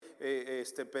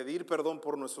pedir perdón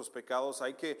por nuestros pecados,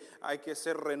 hay que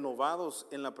ser renovados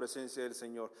en la presencia del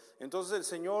Señor. Entonces el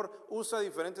Señor usa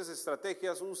diferentes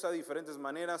estrategias, usa diferentes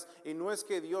maneras, y no es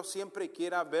que Dios siempre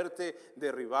quiera verte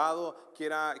derribado,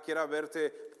 quiera verte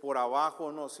por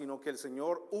abajo, no, sino que el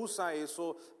Señor usa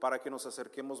eso para que nos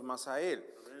acerquemos más a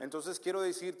Él. Entonces quiero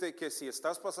decirte que si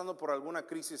estás pasando por alguna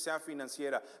crisis, sea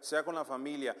financiera, sea con la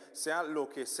familia, sea lo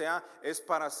que sea, es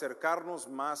para acercarnos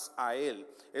más a Él,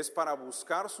 es para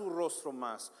buscar su rostro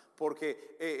más,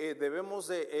 porque debemos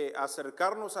de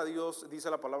acercarnos a Dios,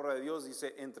 dice la palabra de Dios,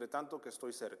 dice, entre tanto que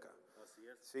estoy cerca. Así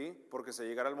es. ¿Sí? Porque se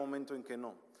llegará el momento en que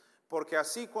no. Porque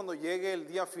así cuando llegue el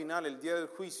día final, el día del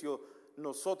juicio,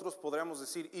 nosotros podremos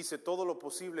decir, hice todo lo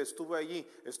posible, estuve allí,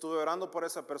 estuve orando por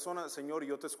esa persona, Señor,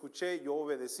 yo te escuché, yo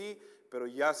obedecí, pero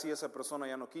ya si esa persona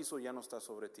ya no quiso, ya no está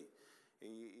sobre ti.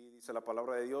 Y dice la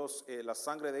palabra de Dios, la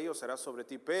sangre de ellos será sobre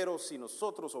ti, pero si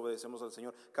nosotros obedecemos al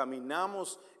Señor,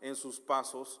 caminamos en sus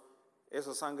pasos,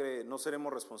 esa sangre no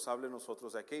seremos responsables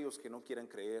nosotros de aquellos que no quieran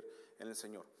creer en el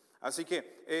Señor. Así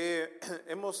que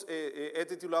he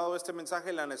titulado este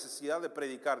mensaje La necesidad de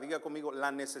predicar. Diga conmigo,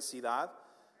 la necesidad.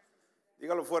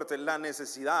 Dígalo fuerte, la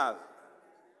necesidad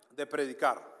de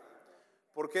predicar.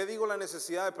 ¿Por qué digo la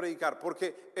necesidad de predicar?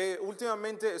 Porque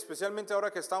últimamente, especialmente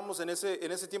ahora que estábamos en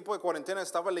ese tiempo de cuarentena,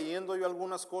 estaba leyendo yo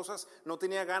algunas cosas, no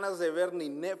tenía ganas de ver ni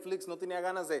Netflix, no tenía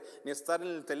ganas de ni estar en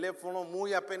el teléfono,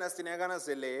 muy apenas tenía ganas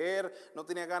de leer, no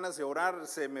tenía ganas de orar,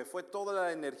 se me fue toda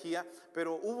la energía,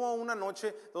 pero hubo una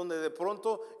noche donde de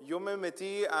pronto yo me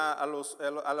metí a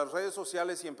las redes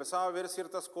sociales y empezaba a ver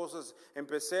ciertas cosas,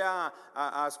 empecé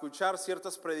a escuchar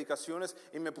ciertas predicaciones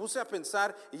y me puse a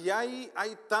pensar, y hay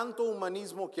tanto humanismo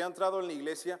que ha entrado en la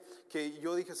iglesia, que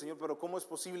yo dije, Señor, pero ¿cómo es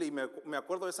posible? Y me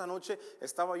acuerdo esa noche,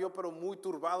 estaba yo pero muy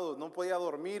turbado, no podía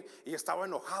dormir y estaba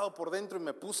enojado por dentro, y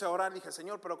me puse a orar, dije,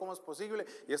 Señor, pero ¿cómo es posible?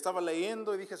 Y estaba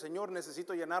leyendo y dije, Señor,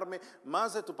 necesito llenarme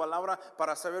más de tu palabra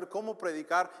para saber cómo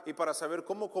predicar y para saber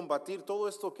cómo combatir todo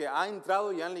esto que ha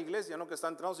entrado ya en la iglesia, no que está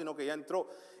entrando, sino que ya entró.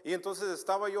 Y entonces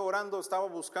estaba yo orando, estaba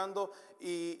buscando,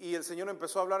 y el Señor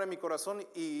empezó a hablar en mi corazón,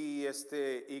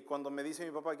 y cuando me dice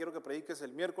mi papá, quiero que prediques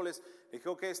el miércoles, dije,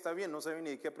 ok, está bien, no sabía ni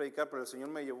de qué predicar, pero el Señor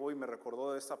me llevó y me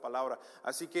recordó de esta palabra.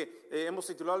 Así que hemos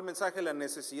titulado el mensaje La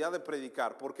necesidad de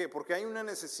predicar. ¿Por qué? Porque hay una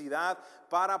necesidad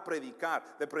para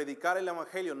predicar, de predicar el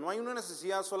evangelio. No hay una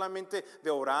necesidad solamente de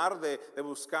orar, de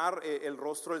buscar el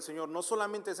rostro del Señor. No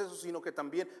solamente es eso, sino que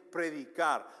también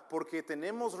predicar, porque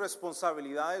tenemos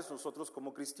responsabilidades nosotros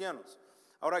como cristianos.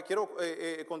 Ahora quiero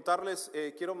contarles,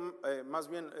 más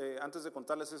bien antes de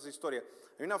contarles esa historia,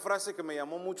 hay una frase que me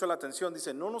llamó mucho la atención,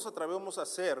 dice, no nos atrevemos a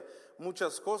hacer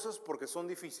muchas cosas porque son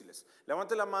difíciles.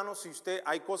 Levante la mano si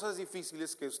hay cosas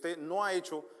difíciles que usted no ha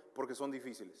hecho porque son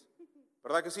difíciles.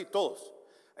 ¿Verdad que sí? Todos.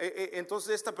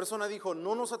 Entonces esta persona dijo,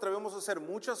 no nos atrevemos a hacer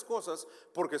muchas cosas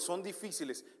porque son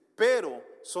difíciles, pero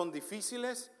son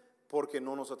difíciles porque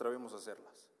no nos atrevemos a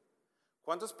hacerlas.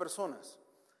 ¿Cuántas personas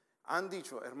han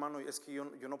dicho, hermano, es que yo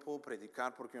no puedo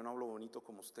predicar porque yo no hablo bonito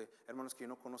como usted? Hermano, es que yo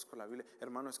no conozco la Biblia.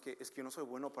 Hermano, es que yo no soy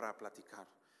bueno para platicar.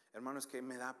 Hermano, es que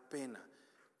me da pena.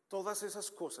 Todas esas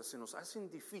cosas se nos hacen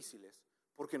difíciles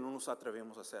porque no nos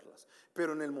atrevemos a hacerlas.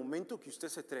 Pero en el momento que usted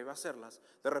se atreve a hacerlas,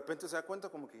 de repente se da cuenta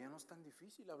como que ya no es tan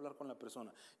difícil hablar con la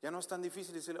persona. Ya no es tan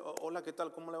difícil decirle, hola, ¿qué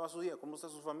tal? ¿Cómo le va su día? ¿Cómo está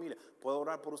su familia? ¿Puedo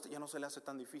orar por usted? Ya no se le hace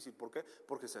tan difícil. ¿Por qué?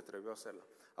 Porque se atrevió a hacerla.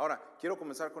 Ahora, quiero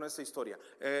comenzar con esta historia.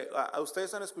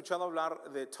 Ustedes han escuchado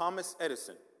hablar de Thomas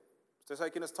Edison. ¿Usted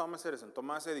sabe quién es Thomas Edison?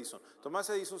 Tomás Edison. Tomás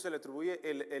Edison se le atribuye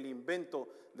el invento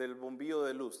del bombillo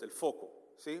de luz, del foco,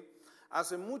 ¿sí?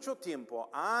 Hace mucho tiempo,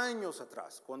 años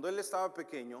atrás, cuando él estaba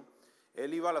pequeño,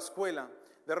 él iba a la escuela,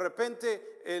 de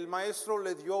repente el maestro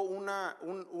le dio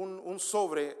un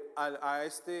sobre a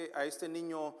este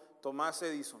niño Tomás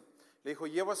Edison. Le dijo,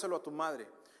 llévaselo a tu madre.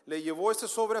 Le llevó ese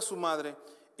sobre a su madre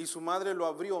y su madre lo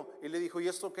abrió y le dijo, ¿y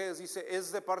esto qué es? Dice,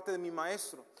 es de parte de mi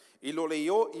maestro. Y lo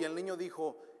leyó y el niño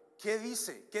dijo, ¿qué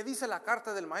dice? ¿Qué dice la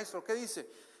carta del maestro? ¿Qué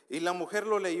dice? Y la mujer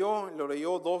lo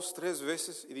leyó 2, 3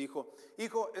 veces y dijo,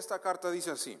 hijo, esta carta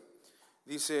dice así,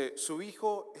 dice, su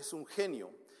hijo es un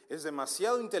genio, es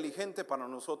demasiado inteligente para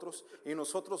nosotros y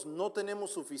nosotros no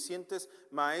tenemos suficientes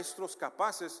maestros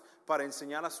capaces para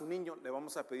enseñar a su niño, le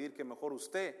vamos a pedir que mejor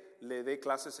usted le dé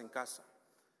clases en casa.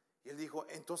 Y él dijo,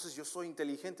 entonces yo soy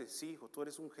inteligente. Sí, hijo, tú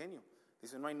eres un genio.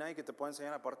 Dice, no hay nadie que te pueda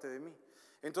enseñar aparte de mí.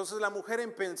 Entonces la mujer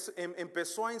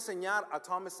empezó a enseñar a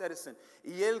Thomas Edison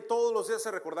y él todos los días se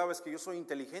recordaba, es que yo soy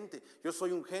inteligente, yo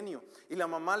soy un genio. Y la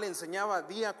mamá le enseñaba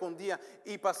día con día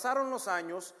y pasaron los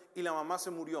años y la mamá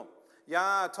se murió.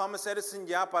 Ya Thomas Edison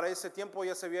ya para ese tiempo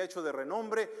ya se había hecho de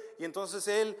renombre y entonces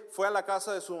él fue a la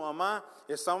casa de su mamá,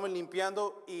 estaban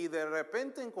limpiando y de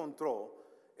repente encontró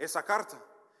esa carta.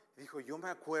 Dijo, yo me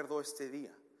acuerdo este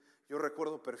día. Yo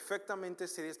recuerdo perfectamente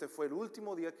ese día. Este fue el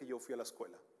último día que yo fui a la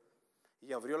escuela.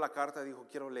 Y abrió la carta y dijo,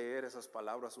 quiero leer esas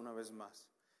palabras una vez más.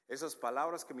 Esas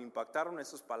palabras que me impactaron,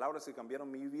 esas palabras que cambiaron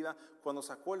mi vida. Cuando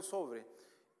sacó el sobre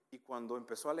y cuando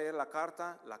empezó a leer la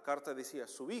carta decía,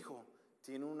 su hijo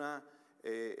tiene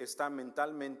está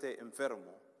mentalmente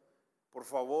enfermo. Por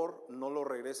favor, no lo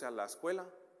regrese a la escuela,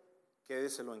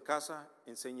 quédeselo en casa,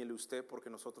 enséñele usted porque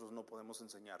nosotros no podemos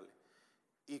enseñarle.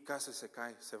 Y casi se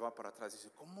cae, se va para atrás,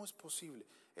 dice, ¿cómo es posible?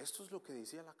 Esto es lo que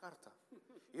decía la carta.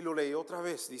 Y lo leí otra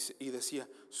vez, dice, y decía,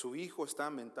 su hijo está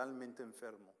mentalmente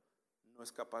enfermo, no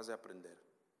es capaz de aprender,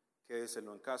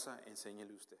 quédeselo en casa,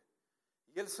 enséñele usted.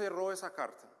 Y él cerró esa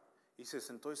carta y se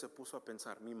sentó y se puso a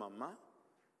pensar, mi mamá,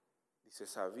 dice,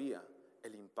 sabía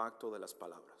el impacto de las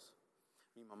palabras.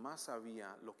 Mi mamá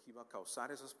sabía lo que iba a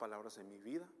causar esas palabras en mi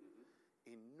vida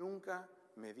y nunca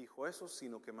me dijo eso,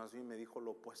 sino que más bien me dijo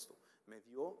lo opuesto. Me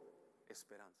dio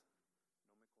esperanza.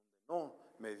 No me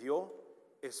condenó, me dio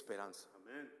esperanza.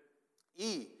 Amén.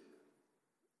 Y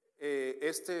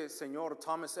este señor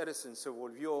Thomas Edison se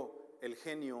volvió el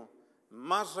genio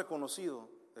más reconocido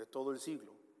de todo el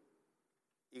siglo.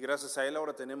 Y gracias a él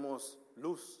ahora tenemos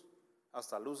luz,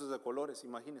 hasta luces de colores,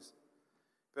 imagínense.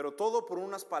 Pero todo por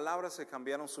unas palabras que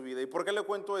cambiaron su vida. ¿Y por qué le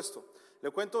cuento esto?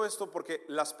 Le cuento esto porque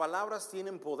las palabras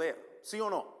tienen poder, ¿sí o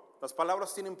no? Las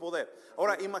palabras tienen poder.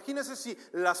 Ahora, imagínense si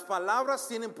las palabras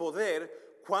tienen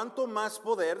poder, ¿cuánto más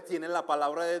poder tiene la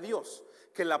palabra de Dios?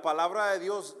 Que la palabra de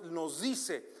Dios nos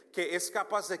dice que es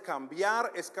capaz de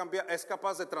cambiar, es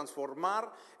capaz de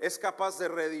transformar, es capaz de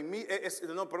redimir,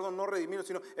 no redimir,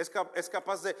 sino es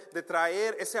capaz de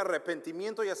traer ese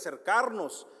arrepentimiento y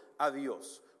acercarnos a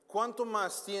Dios. ¿Cuánto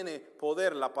más tiene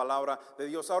poder la palabra de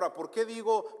Dios? Ahora, ¿por qué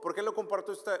le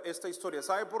comparto esta historia?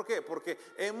 ¿Sabe por qué? Porque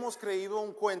hemos creído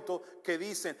un cuento que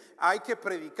dicen, hay que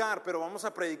predicar, pero vamos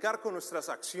a predicar con nuestras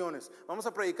acciones, vamos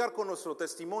a predicar con nuestro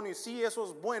testimonio, y sí, eso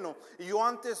es bueno. Y yo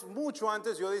mucho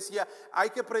antes, yo decía, hay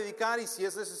que predicar y si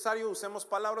es necesario usemos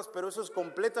palabras, pero eso es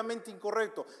completamente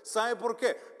incorrecto. ¿Sabe por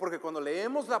qué? Porque cuando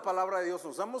leemos la palabra de Dios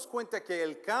nos damos cuenta que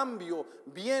el cambio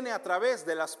viene a través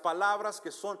de las palabras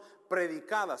que son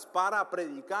predicadas. Para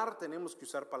predicar tenemos que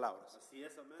usar palabras. Así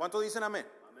es, amén. ¿Cuánto dicen amén?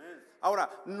 Amén. Ahora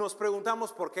nos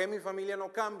preguntamos por qué mi familia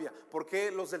no cambia, por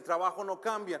qué los del trabajo no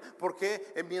cambian, por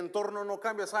qué en mi entorno no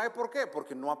cambia. ¿Sabe por qué?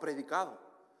 Porque no ha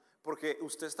predicado. Porque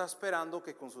usted está esperando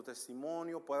que con su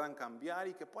testimonio puedan cambiar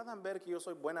y que puedan ver que yo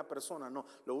soy buena persona. No,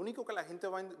 lo único que la gente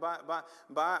va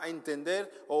a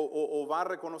entender o va a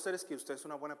reconocer es que usted es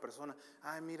una buena persona.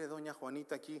 Ay, mire, doña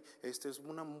Juanita aquí, es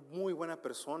una muy buena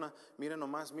persona. Mire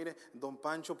nomás, mire, don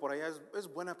Pancho por allá es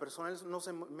buena persona, él no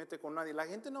se mete con nadie. La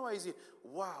gente no va a decir,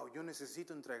 wow, yo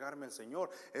necesito entregarme al Señor,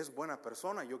 es buena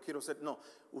persona, yo quiero ser. No,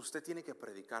 usted tiene que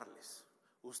predicarles.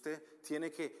 Usted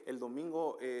tiene que, el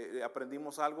domingo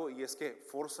aprendimos algo y es que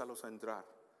fórzalos a entrar.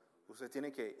 Usted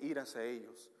tiene que ir hacia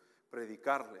ellos,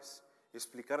 predicarles,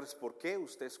 explicarles por qué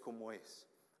usted es como es.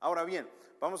 Ahora bien,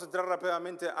 vamos a entrar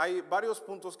rápidamente. Hay varios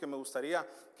puntos que me gustaría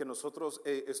que nosotros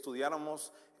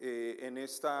estudiáramos en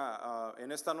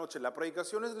esta noche. La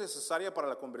predicación es necesaria para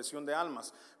la conversión de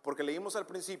almas, porque leímos al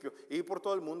principio, ir por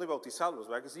todo el mundo y bautizarlos,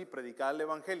 ¿verdad que sí? Predicar el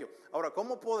evangelio. Ahora,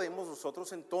 ¿cómo podemos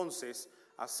nosotros entonces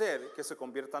hacer que se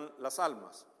conviertan las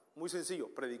almas? Muy sencillo,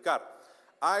 predicar.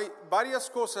 Hay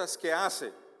varias cosas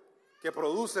que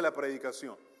produce la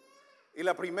predicación. Y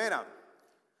la primera,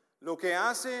 lo que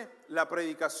hace la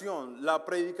predicación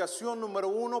número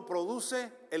 1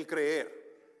 produce el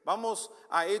creer. Vamos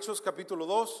a Hechos capítulo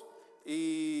 2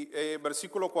 y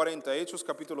versículo 40. Hechos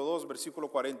capítulo 2,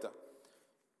 versículo 40.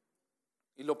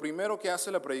 Y lo primero que hace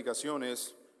la predicación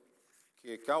es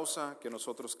que causa que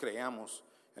nosotros creamos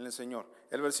en el Señor.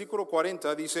 El versículo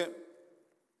 40 dice,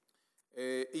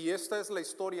 y esta es la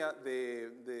historia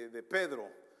de Pedro,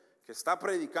 que está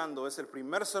predicando, es el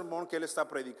primer sermón que él está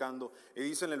predicando, y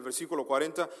dice en el versículo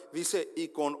 40, dice, y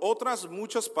con otras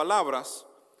muchas palabras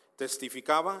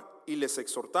testificaba y les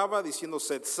exhortaba diciendo,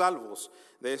 sed salvos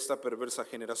de esta perversa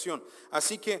generación.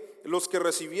 Así que los que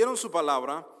recibieron su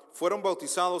palabra fueron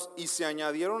bautizados y se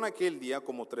añadieron aquel día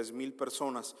como 3,000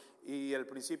 personas. Y el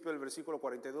principio del versículo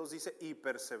 42 dice, y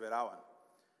perseveraban.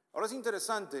 Ahora es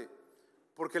interesante,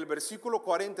 porque el versículo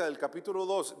 40 del capítulo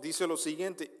 2 dice lo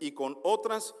siguiente, y con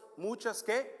otras muchas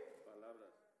 ¿qué?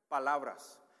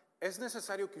 Palabras. Es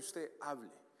necesario que usted hable,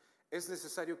 es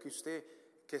necesario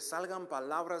que salgan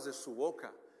palabras de su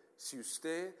boca, si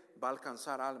usted va a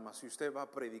alcanzar almas, si usted va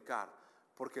a predicar,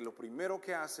 porque lo primero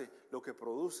que hace, lo que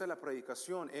produce la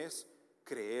predicación es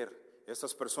creer,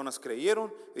 Estas personas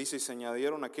creyeron, dice, y se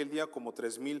añadieron aquel día como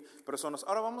 3,000 personas.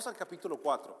 Ahora vamos al capítulo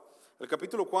 4. El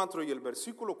capítulo 4 y el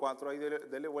versículo 4, ahí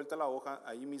dele vuelta a la hoja,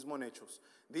 ahí mismo en Hechos.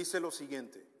 Dice lo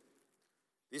siguiente,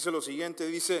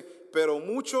 dice, pero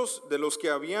muchos de los que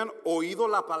habían oído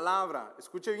la palabra,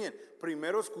 escuche bien,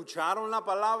 primero escucharon la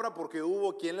palabra porque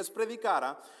hubo quien les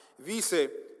predicara,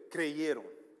 dice, creyeron.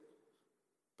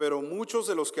 Pero muchos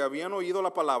de los que habían oído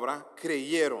la palabra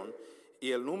creyeron,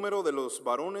 y el número de los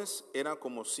varones era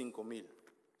como 5,000.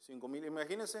 5,000,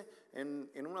 imagínense,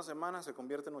 en una semana se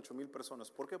convierten en 8,000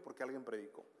 personas. ¿Por qué? Porque alguien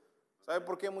predicó. ¿Sabe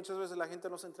por qué muchas veces la gente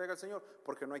no se entrega al Señor?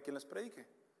 Porque no hay quien les predique.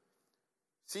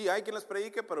 Sí, hay quien les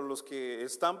predique, pero los que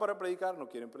están para predicar no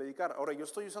quieren predicar. Ahora, yo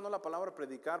estoy usando la palabra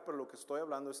predicar, pero lo que estoy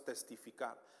hablando es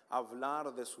testificar,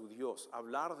 hablar de su Dios,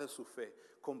 hablar de su fe,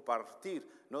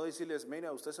 compartir, no decirles,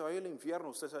 mira, usted se va a ir al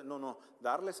infierno, no,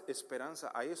 darles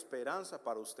esperanza. Hay esperanza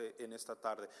para usted en esta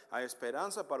tarde, hay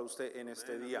esperanza para usted en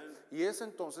este día. Y es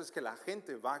entonces que la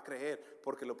gente va a creer,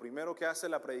 porque lo primero que hace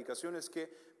la predicación es que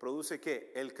produce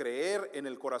 ¿qué? El creer en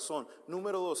el corazón.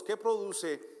 Número 2, ¿qué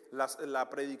produce la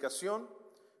predicación?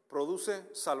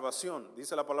 Produce salvación.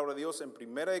 Dice la palabra de Dios en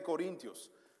 1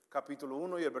 Corintios capítulo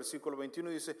 1 y el versículo 21,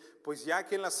 dice, pues ya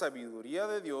que en la sabiduría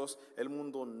de Dios el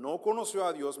mundo no conoció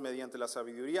a Dios, mediante la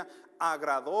sabiduría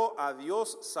agradó a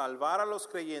Dios salvar a los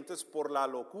creyentes por la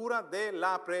locura de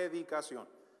la predicación.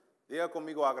 Diga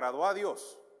conmigo, agradó a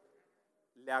Dios.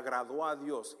 Le agradó a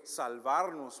Dios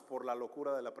salvarnos por la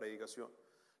locura de la predicación.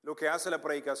 Lo que hace la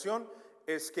predicación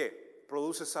es que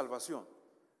produce salvación.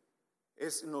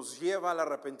 Nos lleva al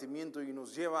arrepentimiento y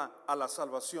nos lleva a la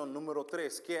salvación. Número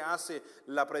 3, ¿qué hace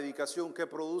la predicación? ¿Qué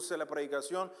produce la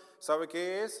predicación? ¿Sabe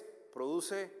qué es?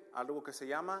 Produce algo que se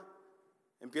llama,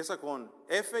 empieza con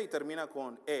F y termina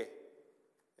con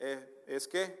E. ¿Es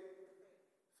qué?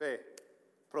 Fe.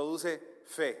 Produce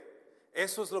fe.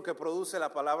 Eso es lo que produce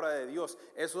la palabra de Dios.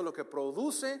 Eso es lo que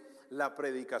produce la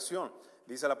predicación.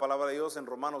 Dice la palabra de Dios en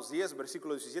Romanos 10,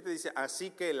 versículo 17, dice,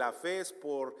 así que la fe es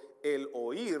por el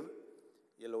oír,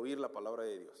 y el oír la palabra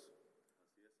de Dios.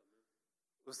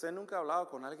 Usted nunca ha hablado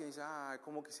con alguien y dice,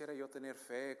 ¿cómo quisiera yo tener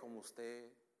fe como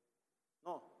usted?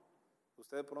 No,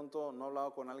 usted de pronto no ha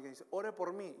hablado con alguien y dice, ore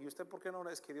por mí. ¿Y usted por qué no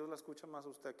ora? Es que Dios la escucha más a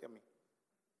usted que a mí.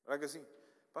 ¿Verdad que sí?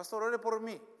 Pastor, ore por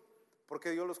mí. Porque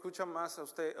Dios lo escucha más a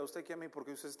usted que a mí,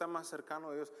 porque usted está más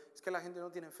cercano a Dios. Es que la gente no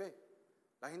tiene fe.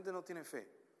 La gente no tiene fe.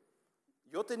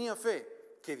 Yo tenía fe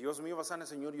que Dios me iba a sanar,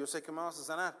 Señor, yo sé que me vas a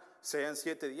sanar, sea en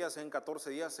 7 días, sea en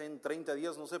 14 días, sea en 30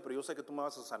 días, no sé, pero yo sé que tú me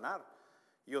vas a sanar.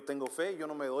 Yo tengo fe, yo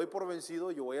no me doy por vencido,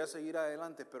 yo voy a seguir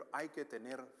adelante, pero hay que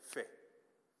tener fe.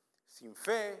 Sin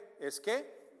fe es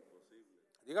 ¿qué?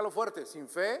 Imposible. Dígalo fuerte, sin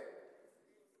fe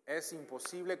es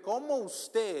imposible. ¿Cómo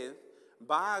usted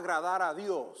va a agradar a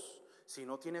Dios si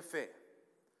no tiene fe?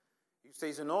 Y usted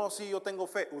dice, no, sí, yo tengo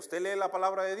fe. Usted lee la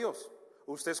palabra de Dios.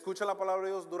 Usted escucha la palabra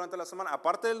de Dios durante la semana,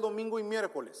 aparte del domingo y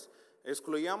miércoles.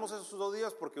 Excluyamos esos 2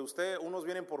 días porque unos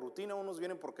vienen por rutina, unos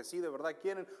vienen porque sí, de verdad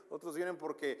quieren, otros vienen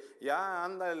porque ya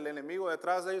anda el enemigo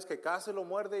detrás de ellos que casi lo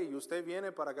muerde y usted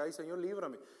viene para acá y Señor,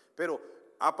 líbrame. Pero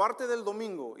aparte del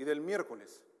domingo y del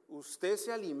miércoles, ¿usted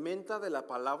se alimenta de la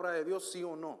palabra de Dios, sí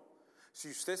o no?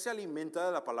 Si usted se alimenta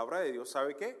de la palabra de Dios,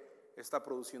 ¿sabe qué? Está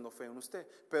produciendo fe en usted.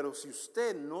 Pero si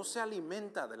usted no se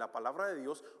alimenta de la palabra de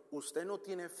Dios, usted no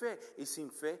tiene fe, y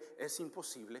sin fe es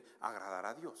imposible agradar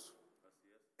a Dios.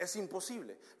 Es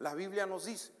imposible. La Biblia nos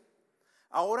dice.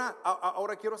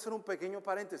 Ahora quiero hacer un pequeño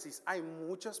paréntesis. Hay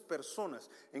muchas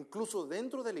personas, incluso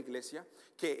dentro de la iglesia,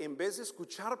 que en vez de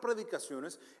escuchar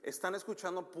predicaciones, están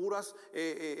escuchando puras,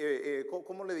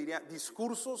 ¿cómo le diría?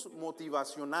 Discursos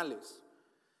motivacionales.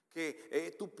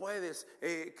 Que tú puedes,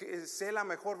 que sé la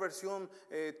mejor versión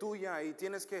tuya y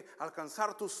tienes que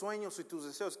alcanzar tus sueños y tus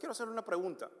deseos. Quiero hacer una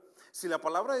pregunta. Si la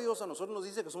palabra de Dios a nosotros nos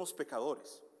dice que somos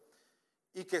pecadores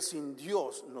y que sin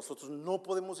Dios nosotros no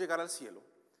podemos llegar al cielo,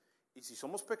 y si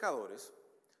somos pecadores,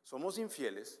 somos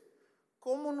infieles,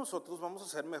 ¿cómo nosotros vamos a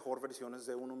ser mejor versiones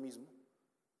de uno mismo?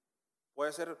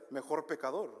 Puede ser mejor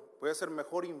pecador, puede ser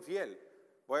mejor infiel,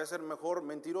 voy a ser mejor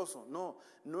mentiroso.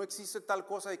 No existe tal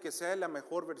cosa de que sea la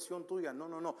mejor versión tuya.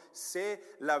 No.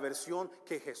 Sé la versión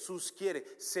que Jesús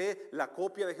quiere. Sé la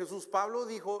copia de Jesús. Pablo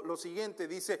dijo lo siguiente,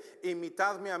 dice,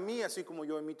 imitadme a mí así como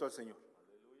yo imito al Señor.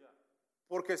 Aleluya.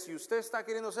 Porque si usted está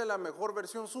queriendo ser la mejor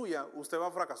versión suya, usted va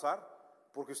a fracasar.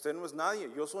 Porque usted no es nadie,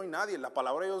 yo soy nadie. La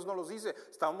palabra de Dios nos lo dice.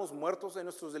 Estábamos muertos en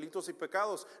nuestros delitos y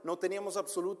pecados. No teníamos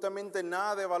absolutamente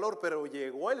nada de valor, pero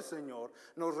llegó el Señor,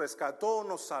 nos rescató,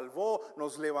 nos salvó,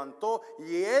 nos levantó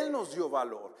y Él nos dio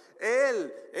valor.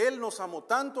 Él nos amó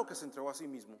tanto que se entregó a sí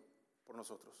mismo por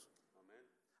nosotros. Amén.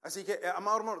 Así que,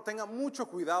 amado hermano, tenga mucho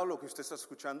cuidado lo que usted está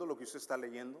escuchando, lo que usted está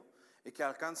leyendo. y que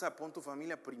alcanza, pon tu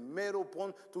familia primero,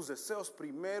 pon tus deseos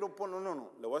primero,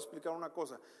 no, le voy a explicar una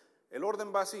cosa. El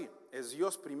orden va así, es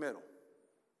Dios primero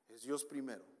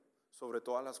sobre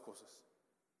todas las cosas.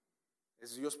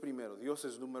 Es Dios primero, Dios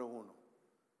es número uno.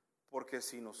 Porque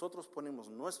si nosotros ponemos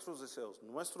nuestros deseos,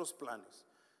 nuestros planes,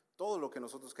 todo lo que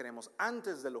nosotros queremos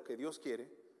antes de lo que Dios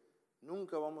quiere,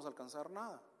 nunca vamos a alcanzar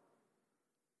nada.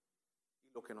 Y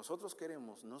lo que nosotros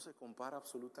queremos no se compara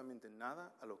absolutamente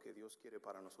nada a lo que Dios quiere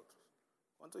para nosotros.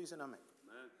 ¿Cuántos dicen amén?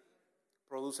 Amén.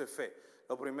 Produce fe.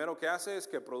 Lo primero que hace es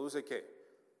que produce ¿qué?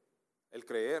 El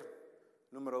creer.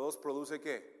 Número 2, produce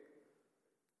 ¿qué?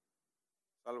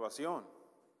 Salvación.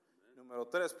 Número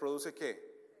 3, produce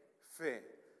 ¿qué?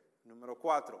 Fe. Número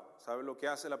 4, ¿sabe lo que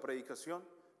hace la predicación?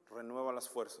 Renueva las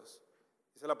fuerzas.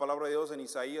 Dice la palabra de Dios en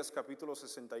Isaías capítulo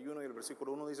 61 y el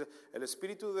versículo 1 dice: el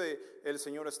Espíritu del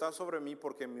Señor está sobre mí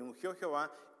porque me ungió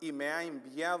Jehová y me ha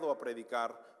enviado a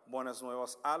predicar buenas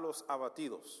nuevas a los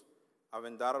abatidos, a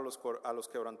vendar a los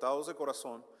quebrantados de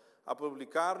corazón, a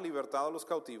publicar libertad a los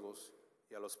cautivos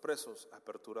y a los presos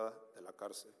apertura de la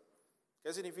cárcel.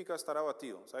 ¿Qué significa estar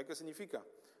abatido? ¿Sabe qué significa?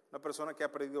 Una persona que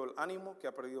ha perdido el ánimo, que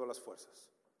ha perdido las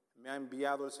fuerzas. Me ha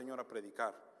enviado el Señor a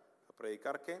predicar. ¿A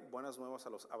predicar qué? Buenas nuevas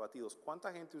a los abatidos.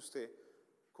 ¿Cuánta gente usted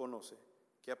conoce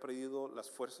que ha perdido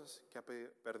las fuerzas, que ha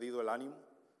perdido el ánimo,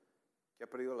 que ha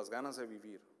perdido las ganas de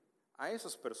vivir? A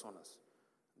esas personas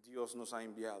Dios nos ha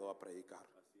enviado a predicar.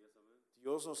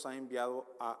 Dios nos ha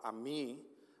enviado a mí,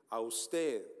 a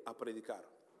usted, a predicar.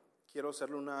 Quiero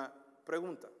hacerle una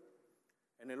pregunta.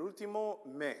 En el último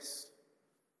mes,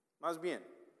 más bien,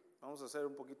 vamos a hacer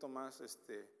un poquito más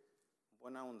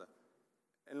buena onda.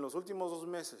 En los últimos 2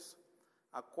 meses,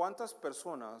 ¿a cuántas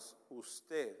personas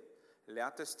usted le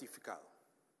ha testificado?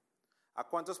 ¿A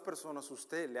cuántas personas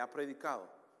usted le ha predicado?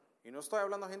 Y no estoy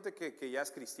hablando de gente que ya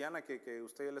es cristiana, que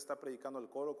usted le está predicando el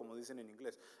coro, como dicen en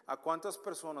inglés. ¿A cuántas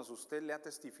personas usted le ha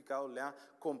testificado, le ha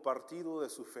compartido de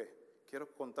su fe?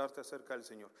 Quiero contarte acerca del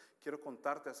Señor. Quiero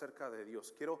contarte acerca de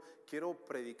Dios. Quiero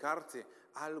predicarte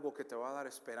algo que te va a dar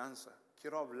esperanza.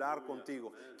 Quiero hablar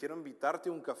contigo. Quiero invitarte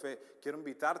a un café. Quiero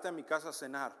invitarte a mi casa a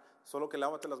cenar. Solo que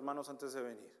lávate las manos antes de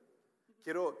venir.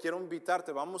 Quiero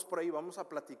invitarte. Vamos por ahí, vamos a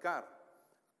platicar.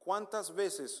 ¿Cuántas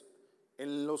veces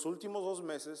en los últimos 2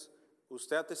 meses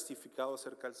usted ha testificado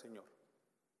acerca del Señor?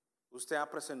 Usted ha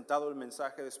presentado el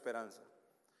mensaje de esperanza.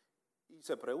 Y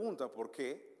se pregunta por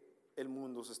qué el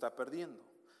mundo se está perdiendo.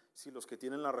 Si los que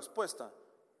tienen la respuesta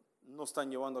no están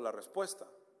llevando la respuesta,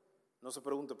 no se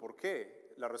pregunte por qué.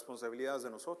 La responsabilidad es de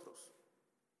nosotros.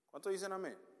 ¿Cuántos dicen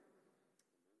amén?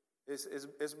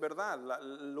 Es verdad.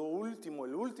 El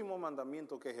último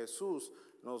mandamiento que Jesús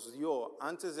nos dio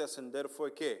antes de ascender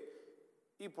fue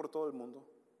 ¿qué? Ir por todo el mundo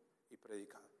y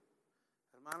predicar.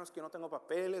 Hermanos, que no tengo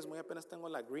papeles, muy apenas tengo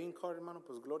la green card, hermano,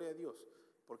 pues gloria a Dios,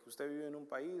 porque usted vive en un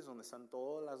país donde están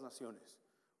todas las naciones.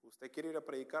 Usted quiere ir a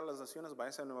predicar a las naciones,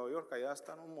 váyase a Nueva York, allá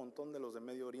están un montón de los de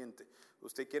Medio Oriente.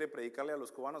 Usted quiere predicarle a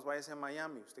los cubanos, váyase a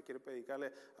Miami. Usted quiere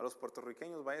predicarle a los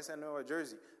puertorriqueños, váyase a Nueva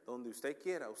Jersey. Donde usted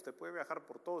quiera, usted puede viajar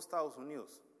por todo Estados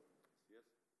Unidos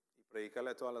y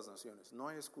predicarle a todas las naciones. No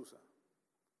hay excusa.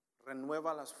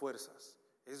 Renueva las fuerzas,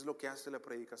 es lo que hace la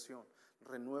predicación.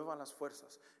 Renueva las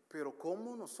fuerzas. Pero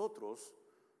 ¿cómo nosotros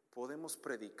podemos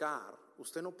predicar?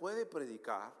 Usted no puede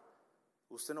predicar,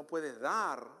 usted no puede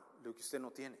dar lo que usted no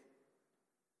tiene.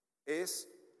 Es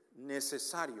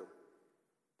necesario,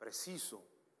 preciso,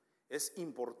 es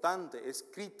importante, es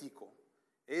crítico,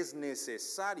 es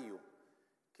necesario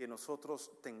que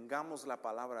nosotros tengamos la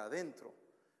palabra adentro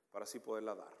para así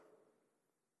poderla dar.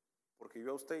 Porque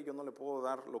yo a usted yo no le puedo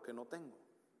dar lo que no tengo.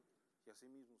 Y así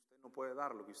mismo usted no puede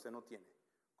dar lo que usted no tiene.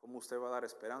 ¿Cómo usted va a dar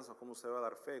esperanza? ¿Cómo usted va a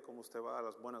dar fe? ¿Cómo usted va a dar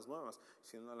las buenas nuevas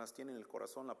si no las tiene en el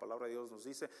corazón? La palabra de Dios nos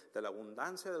dice, de la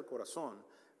abundancia del corazón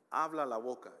habla la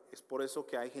boca. Es por eso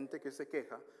que hay gente que se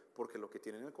queja, porque lo que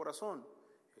tiene en el corazón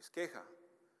es queja.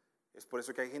 Es por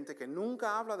eso que hay gente que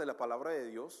nunca habla de la palabra de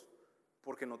Dios,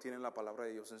 porque no tienen la palabra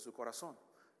de Dios en su corazón.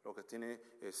 Lo que tiene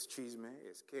es chisme,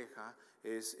 es queja,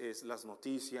 es las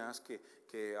noticias,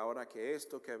 que ahora que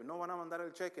esto, que no van a mandar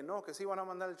el cheque, no, que sí van a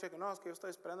mandar el cheque, no, es que yo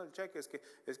estoy esperando el cheque, es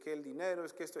que el dinero,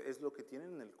 es que esto es lo que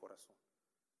tienen en el corazón.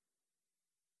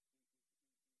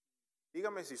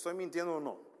 Dígame si estoy mintiendo o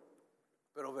no.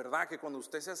 Pero verdad que cuando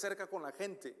usted se acerca con la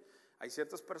gente, hay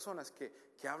ciertas personas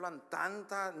que hablan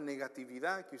tanta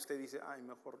negatividad que usted dice, ay,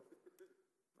 mejor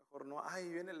no. Ay,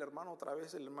 viene el hermano otra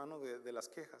vez, el hermano de las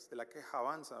quejas, de la queja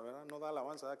avanza, ¿verdad? No da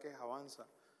alabanza, da queja avanza.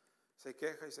 Se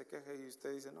queja y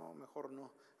usted dice, no, mejor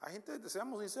no. Hay gente,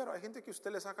 seamos sinceros, hay gente que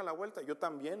usted le saca la vuelta. Yo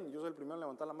también, yo soy el primero en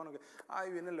levantar la mano que,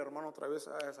 ay, viene el hermano otra vez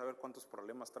a saber cuántos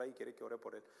problemas trae y quiere que ore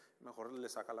por él. Mejor le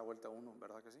saca la vuelta a uno,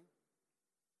 ¿verdad que sí?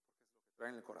 trae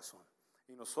en el corazón.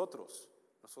 Y nosotros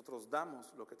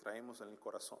damos lo que traemos en el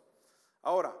corazón.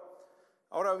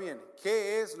 Ahora bien,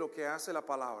 ¿qué es lo que hace la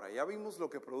palabra? Ya vimos lo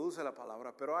que produce la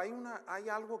palabra, pero hay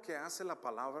algo que hace la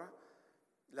palabra,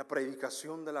 la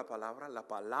predicación de la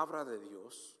palabra de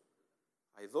Dios.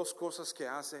 Hay dos cosas que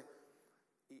hace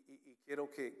y quiero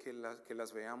que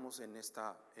las veamos en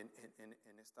esta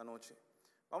noche.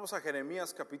 Vamos a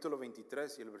Jeremías capítulo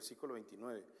 23 y el versículo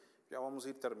 29. Ya vamos a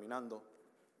ir terminando.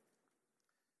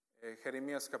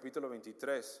 Jeremías capítulo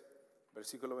 23,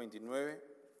 versículo 29.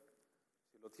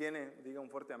 Si lo tiene, diga un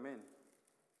fuerte amén.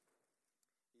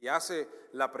 Y hace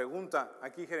la pregunta,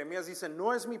 aquí Jeremías dice,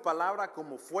 no es mi palabra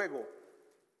como fuego,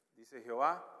 dice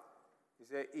Jehová,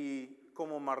 dice, y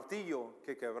como martillo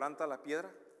que quebranta la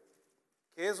piedra.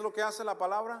 ¿Qué es lo que hace la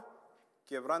palabra?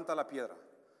 Quebranta la piedra.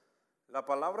 La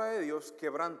palabra de Dios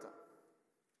quebranta.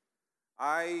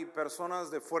 Hay personas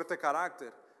de fuerte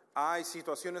carácter, hay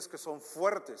situaciones que son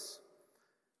fuertes,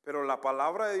 pero la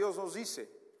palabra de Dios nos dice,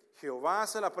 Jehová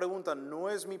hace la pregunta, no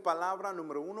es mi palabra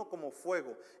número uno como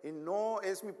fuego, y no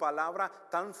es mi palabra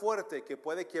tan fuerte que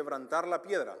puede quebrantar la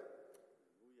piedra.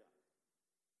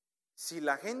 Si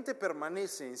la gente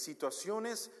permanece en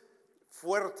situaciones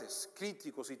fuertes,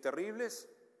 críticos y terribles,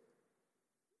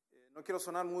 no quiero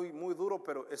sonar muy duro,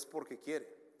 pero es porque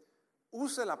quiere.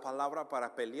 Use la palabra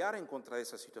para pelear en contra de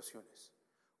esas situaciones.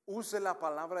 Use la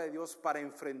palabra de Dios para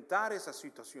enfrentar esas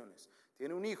situaciones.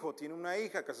 Tiene un hijo, tiene una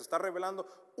hija que se está rebelando.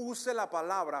 Use la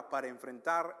palabra para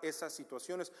enfrentar esas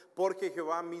situaciones, porque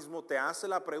Jehová mismo te hace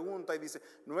la pregunta y dice,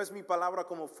 no es mi palabra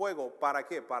como fuego, ¿para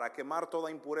qué? Para quemar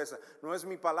toda impureza. No es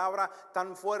mi palabra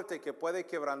tan fuerte que puede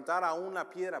quebrantar a una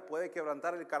piedra, puede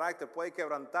quebrantar el carácter,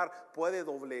 puede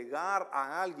doblegar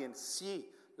a alguien.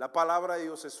 Sí, la palabra de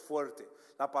Dios es fuerte.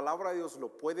 La palabra de Dios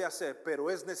lo puede hacer, pero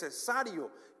es necesario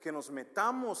que nos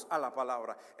metamos a la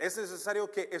palabra. Es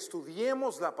necesario que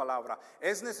estudiemos la palabra.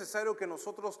 Es necesario que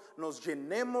nosotros nos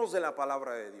llenemos de la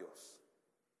palabra de Dios.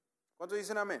 ¿Cuántos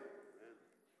dicen amén?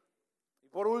 Y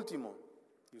por último,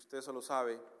 y usted se lo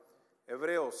sabe,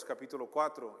 Hebreos capítulo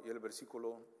 4 y el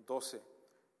versículo 12.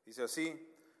 Dice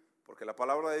así, porque la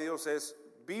palabra de Dios es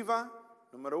viva,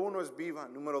 número uno es viva,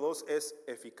 número dos es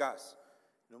eficaz.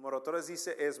 Número 3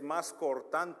 dice, es más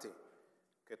cortante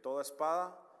que toda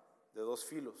espada de dos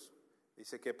filos.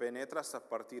 Dice que penetra hasta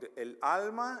partir el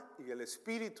alma y el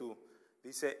espíritu.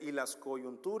 Dice, y las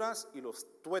coyunturas y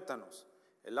los tuétanos.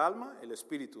 El alma, el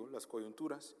espíritu, las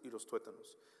coyunturas y los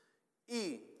tuétanos.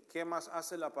 ¿Y qué más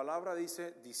hace la palabra?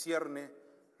 Dice, discierne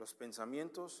los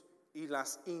pensamientos y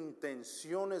las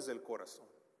intenciones del corazón.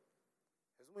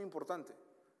 Es muy importante,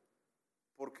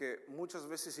 porque muchas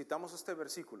veces citamos este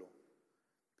versículo,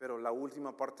 pero la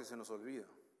última parte se nos olvida.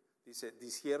 Dice,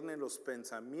 discierne los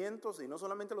pensamientos, y no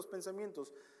solamente los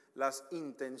pensamientos, las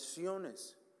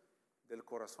intenciones del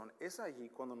corazón. Es allí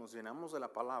cuando nos llenamos de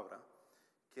la palabra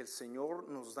que el Señor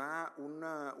nos da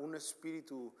un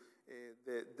espíritu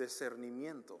de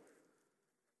discernimiento.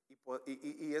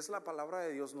 Y es la palabra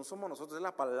de Dios, no somos nosotros, es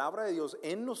la palabra de Dios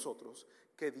en nosotros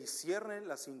que discierne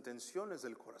las intenciones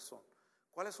del corazón.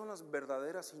 ¿Cuáles son las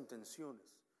verdaderas intenciones?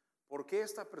 ¿Por qué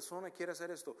esta persona quiere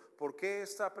hacer esto? ¿Por qué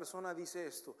esta persona dice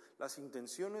esto? Las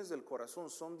intenciones del corazón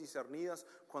son discernidas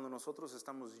cuando nosotros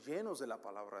estamos llenos de la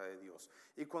palabra de Dios.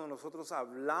 Y cuando nosotros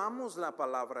hablamos la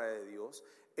palabra de Dios,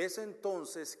 es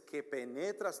entonces que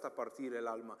penetra hasta partir el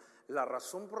alma. La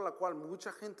razón por la cual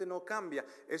mucha gente no cambia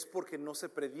es porque no se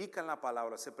predica la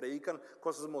palabra, se predican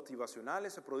cosas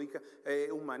motivacionales, se predica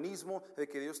humanismo, de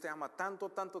que Dios te ama tanto,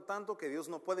 tanto, tanto, que Dios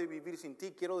no puede vivir sin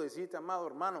ti. Quiero decirte, amado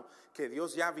hermano, que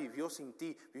Dios ya vivió sin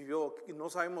ti, vivió no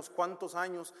sabemos cuántos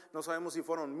años, no sabemos si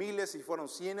fueron miles, si fueron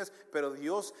cienes, pero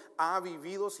Dios ha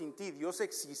vivido sin ti. Dios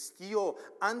existió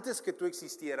antes que tú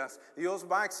existieras. Dios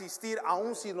va a existir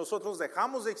aun si nosotros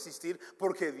dejamos de existir,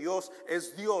 porque Dios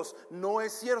es Dios. No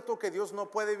es cierto que Dios no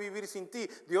puede vivir sin ti.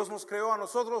 Dios nos creó a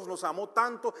nosotros, nos amó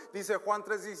tanto, dice Juan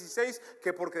 3:16,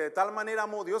 que porque de tal manera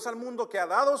amó Dios al mundo que ha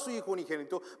dado a su Hijo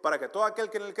unigénito, para que todo aquel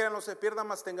que en él crea no se pierda,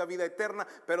 mas tenga vida eterna.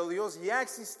 Pero Dios ya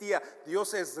existía.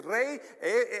 Dios es rey,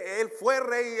 él fue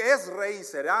rey, es rey y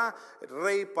será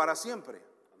rey para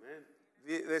siempre.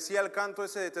 Decía el canto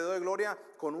ese de Te doy gloria,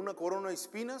 con una corona de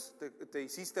espinas te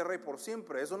hiciste rey por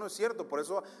siempre. Eso no es cierto, por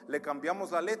eso le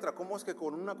cambiamos la letra. ¿Cómo es que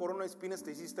con una corona de espinas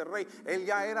te hiciste rey? Él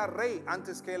ya era rey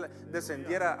antes que él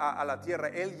descendiera a la tierra.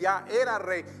 Él ya era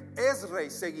rey, es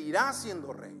rey, seguirá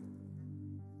siendo rey.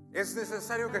 Es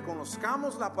necesario que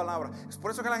conozcamos la palabra. Es por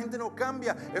eso que la gente no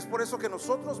cambia. Es por eso que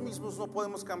nosotros mismos no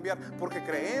podemos cambiar, porque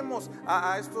creemos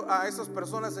a estas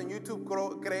personas en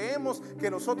YouTube, creemos que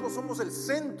nosotros somos el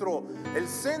centro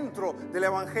del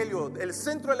evangelio. El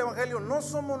centro del evangelio no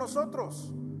somos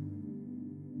nosotros.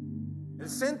 El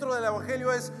centro del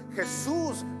evangelio es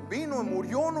Jesús vino y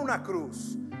murió en una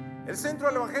cruz. El centro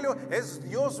del evangelio es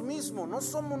Dios mismo, no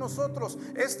somos nosotros.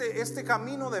 Este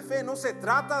camino de fe no se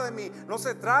trata de mí, no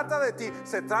se trata de ti,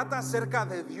 se trata acerca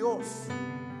de Dios.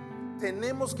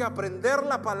 Tenemos que aprender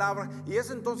la palabra, y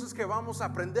es entonces que vamos a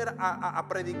aprender a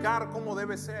predicar como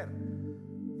debe ser.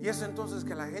 Y es entonces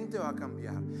que la gente va a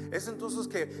cambiar. Es entonces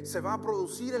que se va a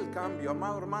producir el cambio.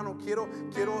 Amado hermano, quiero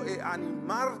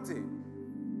animarte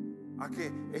a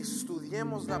que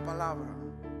estudiemos la palabra,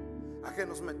 a que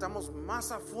nos metamos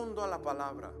más a fondo a la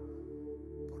palabra,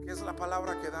 porque es la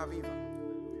palabra que da vida,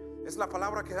 es la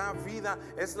palabra que da vida,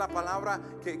 es la palabra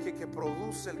que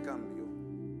produce el cambio,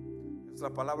 es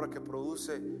la palabra que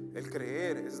produce el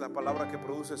creer, es la palabra que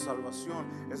produce salvación,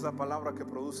 es la palabra que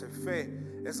produce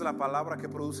fe, es la palabra que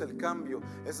produce el cambio,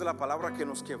 es la palabra que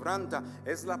nos quebranta,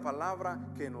 es la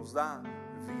palabra que nos da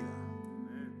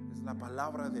vida. Es la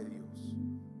palabra de Dios.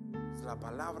 Es la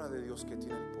palabra de Dios que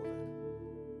tiene el poder.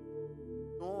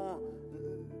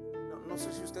 No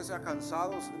sé si usted se ha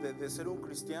cansado de ser un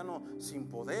cristiano sin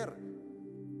poder,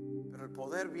 pero el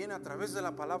poder viene a través de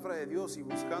la palabra de Dios y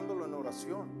buscándolo en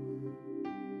oración.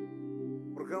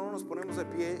 ¿Por qué no nos ponemos de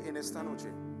pie en esta noche?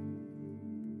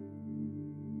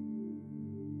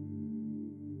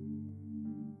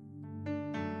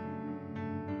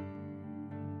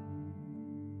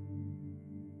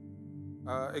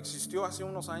 Existió hace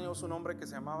unos años un hombre que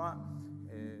se llamaba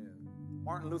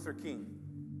Martin Luther King.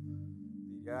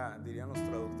 Dirían los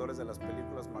traductores de las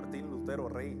películas, Martín Lutero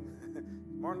Rey.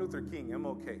 Martin Luther King,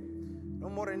 MLK,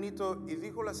 un morenito, y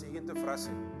dijo la siguiente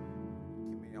frase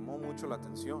que me llamó mucho la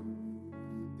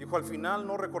atención. Dijo: al final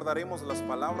no recordaremos las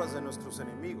palabras de nuestros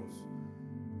enemigos,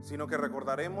 sino que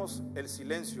recordaremos el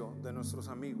silencio de nuestros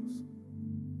amigos.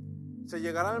 Se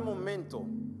llegará el momento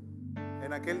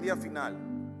en aquel día final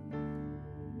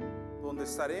donde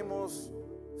estaremos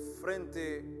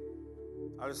frente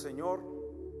al Señor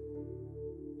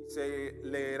y se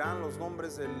leerán los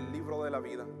nombres del libro de la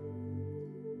vida,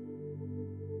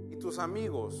 y tus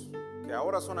amigos, que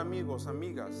ahora son amigos,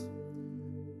 amigas,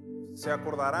 se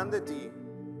acordarán de ti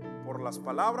por las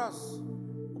palabras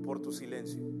o por tu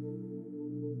silencio.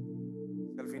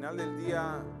 Al final del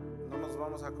día no nos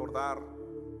vamos a acordar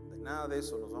de nada de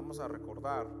eso, nos vamos a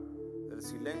recordar del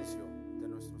silencio de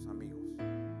nuestros amigos.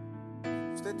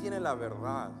 Usted tiene la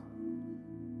verdad,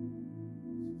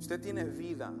 usted tiene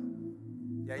vida,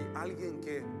 y hay alguien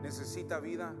que necesita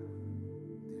vida,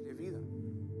 dele vida.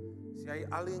 Si hay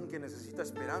alguien que necesita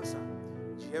esperanza,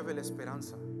 llévele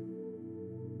esperanza.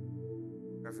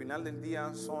 Al final del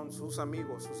día son sus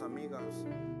amigos, sus amigas,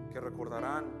 que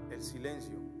recordarán el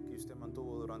silencio que usted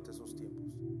mantuvo durante esos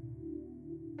tiempos.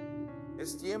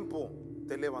 Es tiempo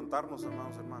de levantarnos,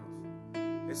 amados hermanos.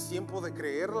 Es tiempo de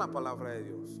creer la palabra de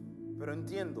Dios. Pero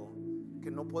entiendo que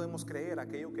no podemos creer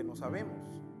aquello que no sabemos.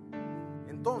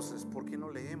 Entonces, ¿por qué no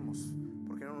leemos?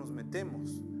 ¿Por qué no nos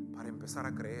metemos para empezar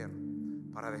a creer?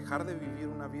 Para dejar de vivir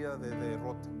una vida de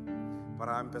derrota,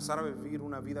 para empezar a vivir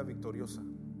una vida victoriosa,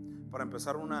 para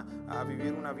empezar a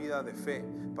vivir una vida de fe,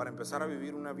 para empezar a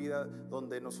vivir una vida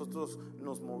donde nosotros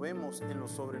nos movemos en lo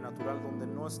sobrenatural, donde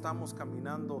no estamos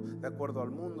caminando de acuerdo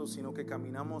al mundo, sino que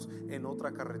caminamos en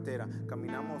otra carretera,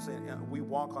 we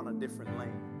walk on a different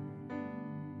lane.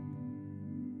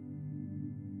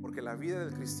 Porque la vida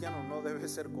del cristiano no debe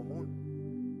ser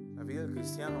común. La vida del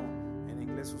cristiano, en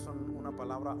inglés usan una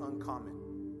palabra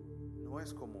uncommon, no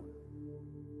es común.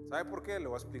 ¿Sabe por qué? Le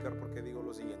voy a explicar por qué digo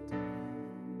lo siguiente.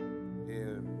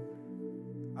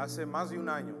 Hace más de un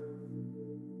año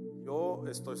yo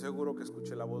estoy seguro que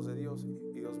escuché la voz de Dios,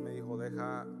 y Dios me dijo: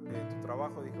 deja tu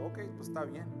trabajo. Dije: ok, pues está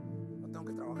bien, no tengo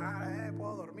que trabajar,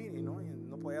 puedo dormir. Y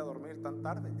no podía dormir tan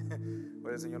tarde.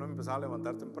 Pues el Señor me empezaba a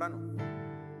levantar temprano.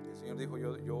 El Señor dijo: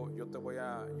 yo te voy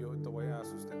a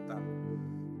sustentar.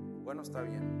 Bueno, está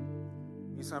bien.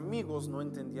 Mis amigos no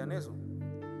entendían eso.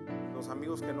 Los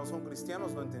amigos que no son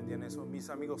cristianos no entendían eso. Mis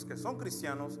amigos que son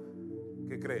cristianos,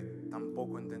 ¿qué cree?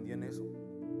 Tampoco entendían eso. Yo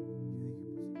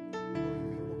dije: pues no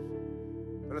vivimos.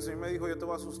 Pero el Señor me dijo: yo te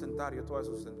voy a sustentar, yo te voy a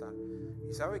sustentar.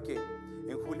 Y sabe que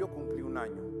en julio cumplí un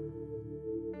año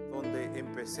donde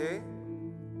empecé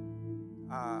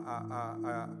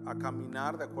a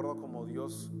caminar de acuerdo a como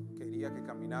Dios quería que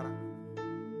caminara,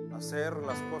 a hacer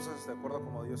las cosas de acuerdo a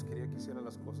como Dios quería que hiciera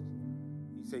las cosas,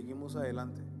 y seguimos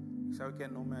adelante. Y sabe que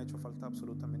no me ha hecho falta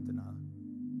absolutamente nada,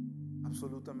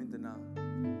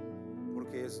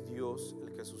 porque es Dios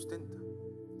el que sustenta.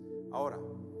 Ahora,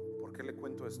 ¿por qué le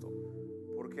cuento esto?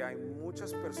 Porque hay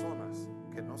muchas personas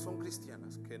que no son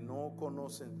cristianas, que no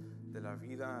conocen de la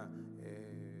vida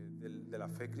de la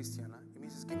fe cristiana, y me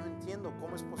dices que no entiendo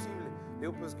cómo es posible.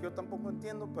 Digo, pues que yo tampoco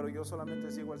entiendo, pero yo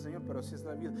solamente sigo al Señor, pero así es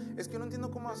la vida. Es que no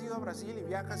entiendo cómo has ido a Brasil y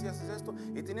viajas y haces esto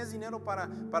y tienes dinero para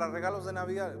regalos de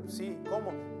Navidad. Sí,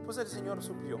 ¿cómo? Pues el Señor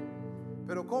suplió.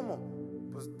 ¿Pero cómo?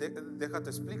 Pues déjate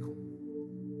explico.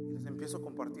 Y les empiezo a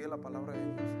compartir la palabra de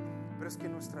Dios. Pero es que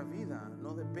nuestra vida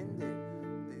no depende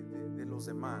de los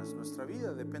demás. Nuestra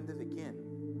vida depende ¿de quién?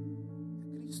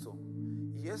 De Cristo.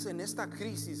 Y es en esta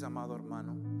crisis, amado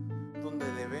hermano, donde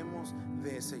debemos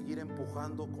de seguir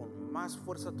empujando con más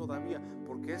fuerza todavía,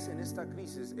 porque es en esta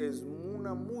crisis, es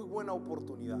una muy buena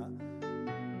oportunidad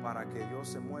para que Dios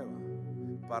se mueva,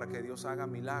 para que Dios haga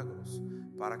milagros,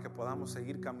 para que podamos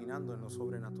seguir caminando en lo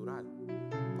sobrenatural,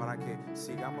 para que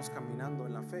sigamos caminando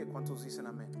en la fe. ¿Cuántos dicen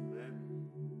amén?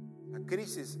 La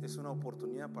crisis es una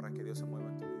oportunidad para que Dios se mueva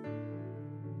en tu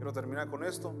vida. Quiero terminar con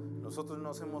esto. Nosotros no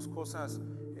hacemos cosas,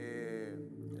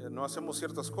 no hacemos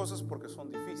ciertas cosas porque son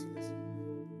difíciles,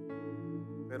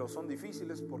 pero son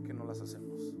difíciles porque no las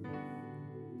hacemos.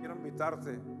 Quiero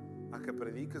invitarte a que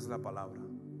prediques la palabra.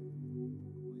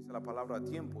 Dice la palabra a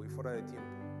tiempo y fuera de tiempo.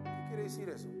 ¿Qué quiere decir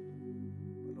eso?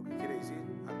 Lo que quiere decir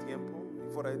a tiempo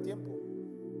y fuera de tiempo.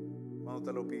 Cuando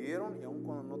te lo pidieron y aun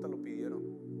cuando no te lo pidieron,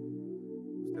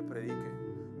 usted predique,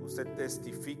 usted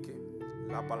testifique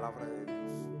la palabra de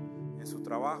Dios en su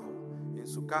trabajo, en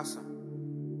su casa.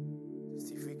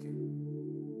 Testifique.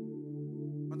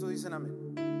 ¿Cuántos dicen amén?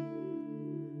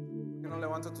 ¿Por qué no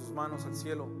levanta tus manos al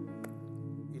cielo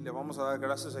y le vamos a dar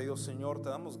gracias a Dios? Señor, te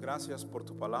damos gracias por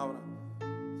tu palabra.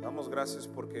 Te damos gracias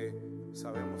porque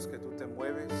sabemos que tú te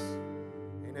mueves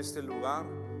en este lugar.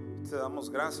 Te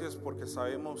damos gracias porque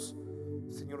sabemos,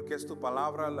 Señor, que es tu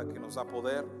palabra la que nos da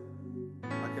poder,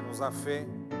 la que nos da fe,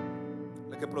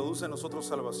 la que produce en nosotros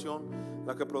salvación,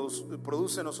 la que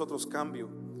produce en nosotros cambio.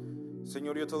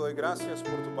 Señor, yo te doy gracias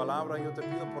por tu palabra. Yo te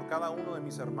pido por cada uno de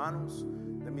mis hermanos,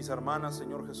 de mis hermanas,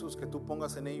 Señor Jesús, que tú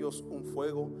pongas en ellos un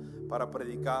fuego para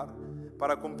predicar,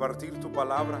 para compartir tu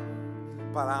palabra,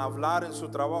 para hablar en su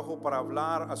trabajo, para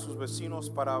hablar a sus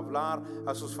vecinos, para hablar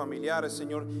a sus familiares,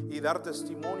 Señor, y dar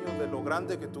testimonio de lo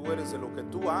grande que tú eres, de lo que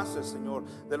tú haces, Señor,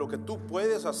 de lo que tú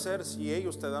puedes hacer si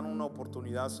ellos te dan una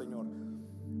oportunidad, Señor.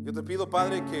 Yo te pido,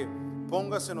 Padre, que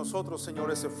pongas en nosotros, Señor,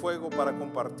 ese fuego para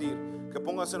compartir, que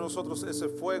pongas en nosotros ese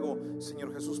fuego,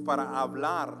 Señor Jesús, para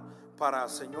hablar, para,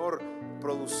 Señor,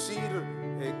 producir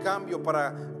cambio,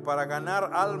 para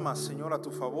ganar almas, Señor, a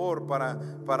tu favor,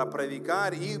 para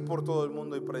predicar, ir por todo el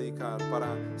mundo y predicar,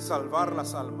 para salvar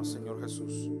las almas, Señor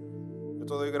Jesús. Yo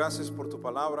te doy gracias por tu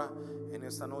palabra en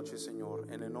esta noche,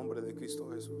 Señor, en el nombre de Cristo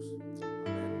Jesús.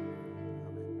 Amén.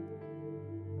 Amén.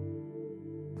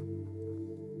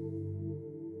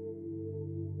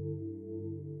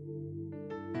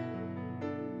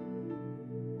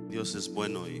 Dios es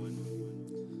bueno y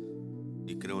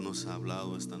creo nos ha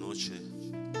hablado esta noche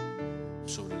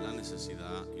sobre la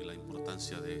necesidad y la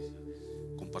importancia de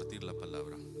compartir la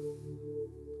palabra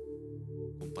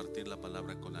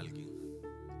con alguien,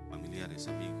 familiares,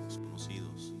 amigos,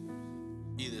 conocidos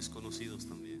y desconocidos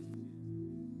también.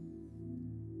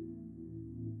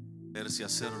 Ver si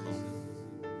hacerlo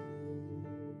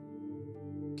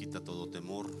quita todo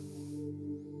temor.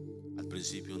 Al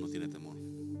principio uno tiene temor,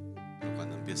 pero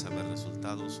cuando empieza a ver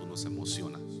resultados uno se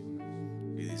emociona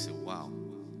y dice: wow,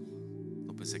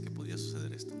 no pensé que podía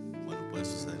suceder esto. Bueno, puede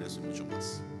suceder eso y mucho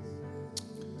más.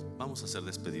 Vamos a ser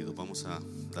despedidos, vamos a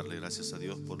darle gracias a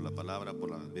Dios por la palabra,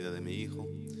 por la vida de mi hijo.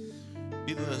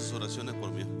 Pido esas oraciones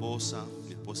por mi esposa.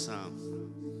 Mi esposa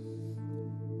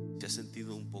se ha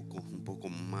sentido un poco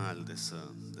mal de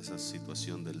esa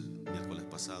situación del miércoles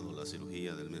pasado, la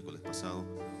cirugía del miércoles pasado.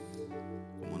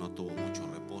 Como no tuvo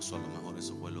mucho reposo, a lo mejor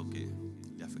eso fue lo que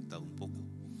le ha afectado un poco.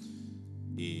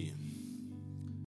 Y